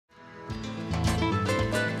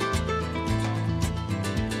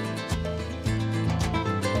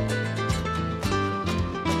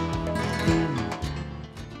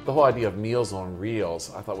The whole idea of Meals on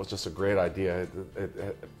Reels I thought was just a great idea.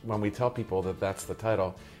 When we tell people that that's the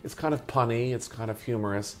title, it's kind of punny, it's kind of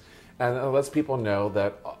humorous, and it lets people know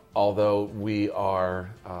that although we are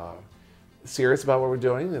serious about what we're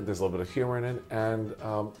doing, there's a little bit of humor in it, and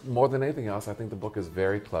more than anything else, I think the book is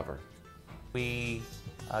very clever. We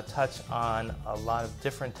touch on a lot of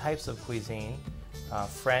different types of cuisine,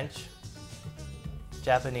 French,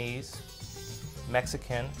 Japanese,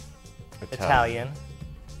 Mexican, Italian,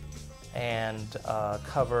 and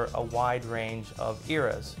cover a wide range of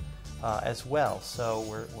eras as well. So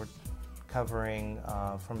we're covering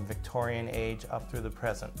from Victorian age up through the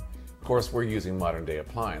present. Of course, we're using modern day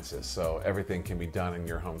appliances, so everything can be done in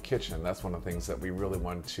your home kitchen. That's one of the things that we really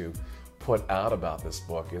wanted to put out about this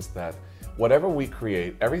book, is that whatever we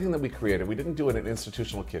create, everything that we created, we didn't do it in an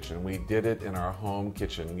institutional kitchen. We did it in our home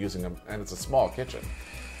kitchen using and it's a small kitchen,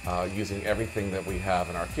 using everything that we have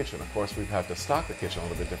in our kitchen. Of course, we've had to stock the kitchen a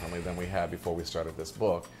little bit differently than we had before we started this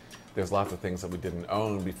book. There's lots of things that we didn't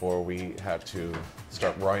own before we had to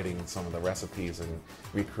start writing some of the recipes and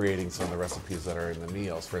recreating some of the recipes that are in the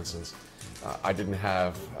meals. For instance, I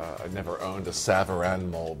never owned a Savarin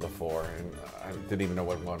mold before, and I didn't even know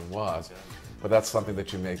what one was. But that's something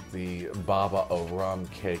that you make the baba au rum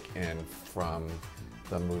cake in from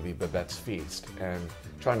the movie Babette's Feast. And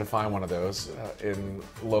trying to find one of those in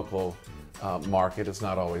local market is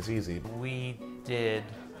not always easy. We did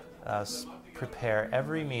prepare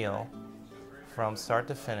every meal from start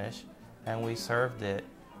to finish, and we served it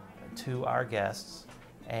to our guests,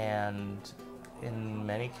 and in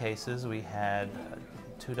many cases we had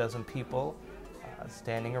 24 people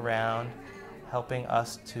standing around helping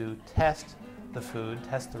us to test the food,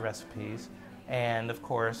 test the recipes, and of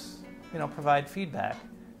course, provide feedback.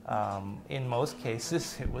 In most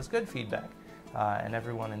cases it was good feedback. And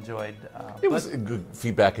everyone enjoyed. It was good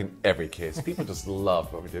feedback in every case. People just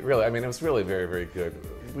loved what we did. Really, I mean, it was really very, very good.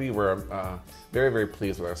 We were very, very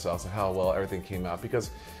pleased with ourselves and how well everything came out,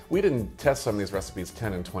 because we didn't test some of these recipes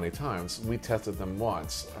 10 and 20 times. We tested them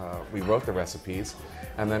once. We wrote the recipes,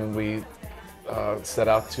 and then we set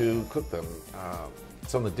out to cook them.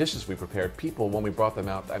 Some of the dishes we prepared, people, when we brought them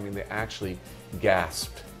out, I mean, they actually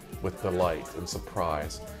gasped with delight and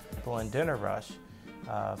surprise. People in Dinner Rush,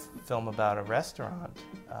 film about a restaurant,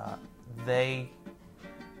 they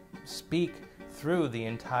speak through the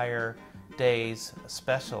entire day's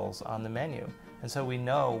specials on the menu. And so we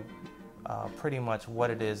know pretty much what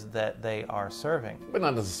it is that they are serving. But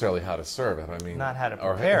not necessarily how to serve it, I mean. Not how to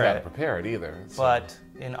prepare it. Or how to prepare it either. So. But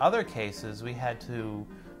in other cases, we had to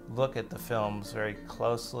look at the films very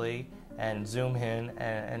closely and zoom in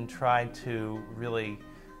and try to really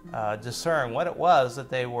discern what it was that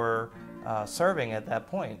they were serving at that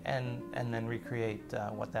point, and then recreate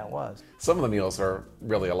what that was. Some of the meals are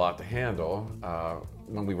really a lot to handle.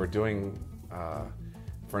 When we were doing,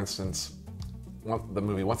 for instance, the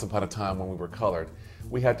movie Once Upon a Time When We Were Colored,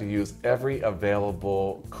 we had to use every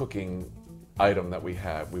available cooking item that we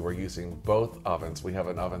had. We were using both ovens. We have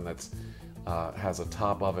an oven that's has a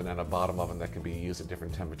top oven and a bottom oven that can be used at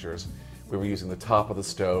different temperatures. We were using the top of the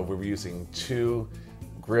stove. We were using 2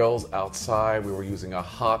 grills outside. We were using a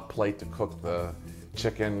hot plate to cook the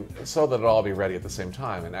chicken so that it'll all be ready at the same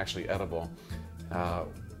time and actually edible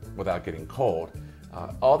without getting cold.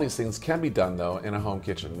 All these things can be done though in a home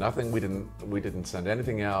kitchen. Nothing, we didn't send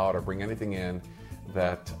anything out or bring anything in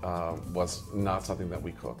that was not something that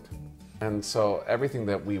we cooked. And so everything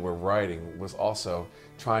that we were writing was also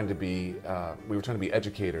trying to be, we were trying to be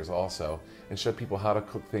educators also, and show people how to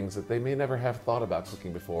cook things that they may never have thought about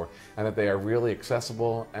cooking before, and that they are really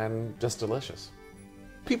accessible and just delicious.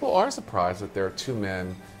 People are surprised that there are 2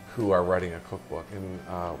 men who are writing a cookbook,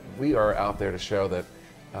 and we are out there to show that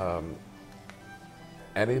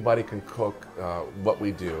anybody can cook what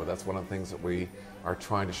we do. That's one of the things that we are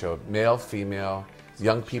trying to show. Male, female,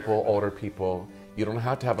 young people, older people. You don't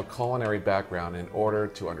have to have a culinary background in order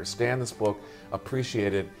to understand this book,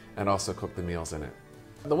 appreciate it, and also cook the meals in it.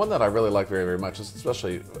 The one that I really liked very, very much,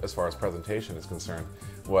 especially as far as presentation is concerned,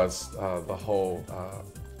 was the whole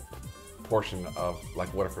portion of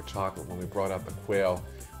like What If for Chocolate, when we brought out the quail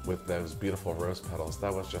with those beautiful rose petals.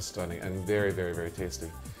 That was just stunning and very, very, very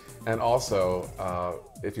tasty. And also,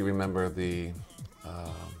 if you remember the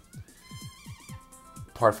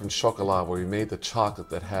part from Chocolat where we made the chocolate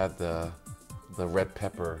that had the red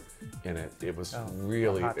pepper in it. It was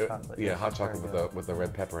really, hot chocolate. Hot chocolate with the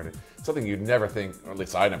red pepper in it. Something you'd never think, or at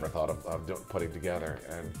least I never thought of putting together.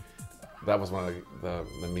 And that was one of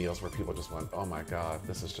the meals where people just went, oh my God,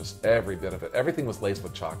 this is just every bit of it. Everything was laced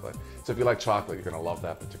with chocolate. So if you like chocolate, you're going to love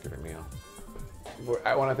that particular meal.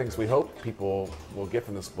 One of the things we hope people will get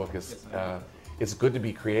from this book is it's good to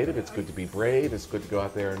be creative, it's good to be brave, it's good to go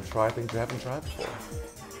out there and try things you haven't tried before.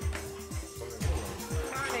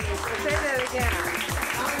 Connie, say that again.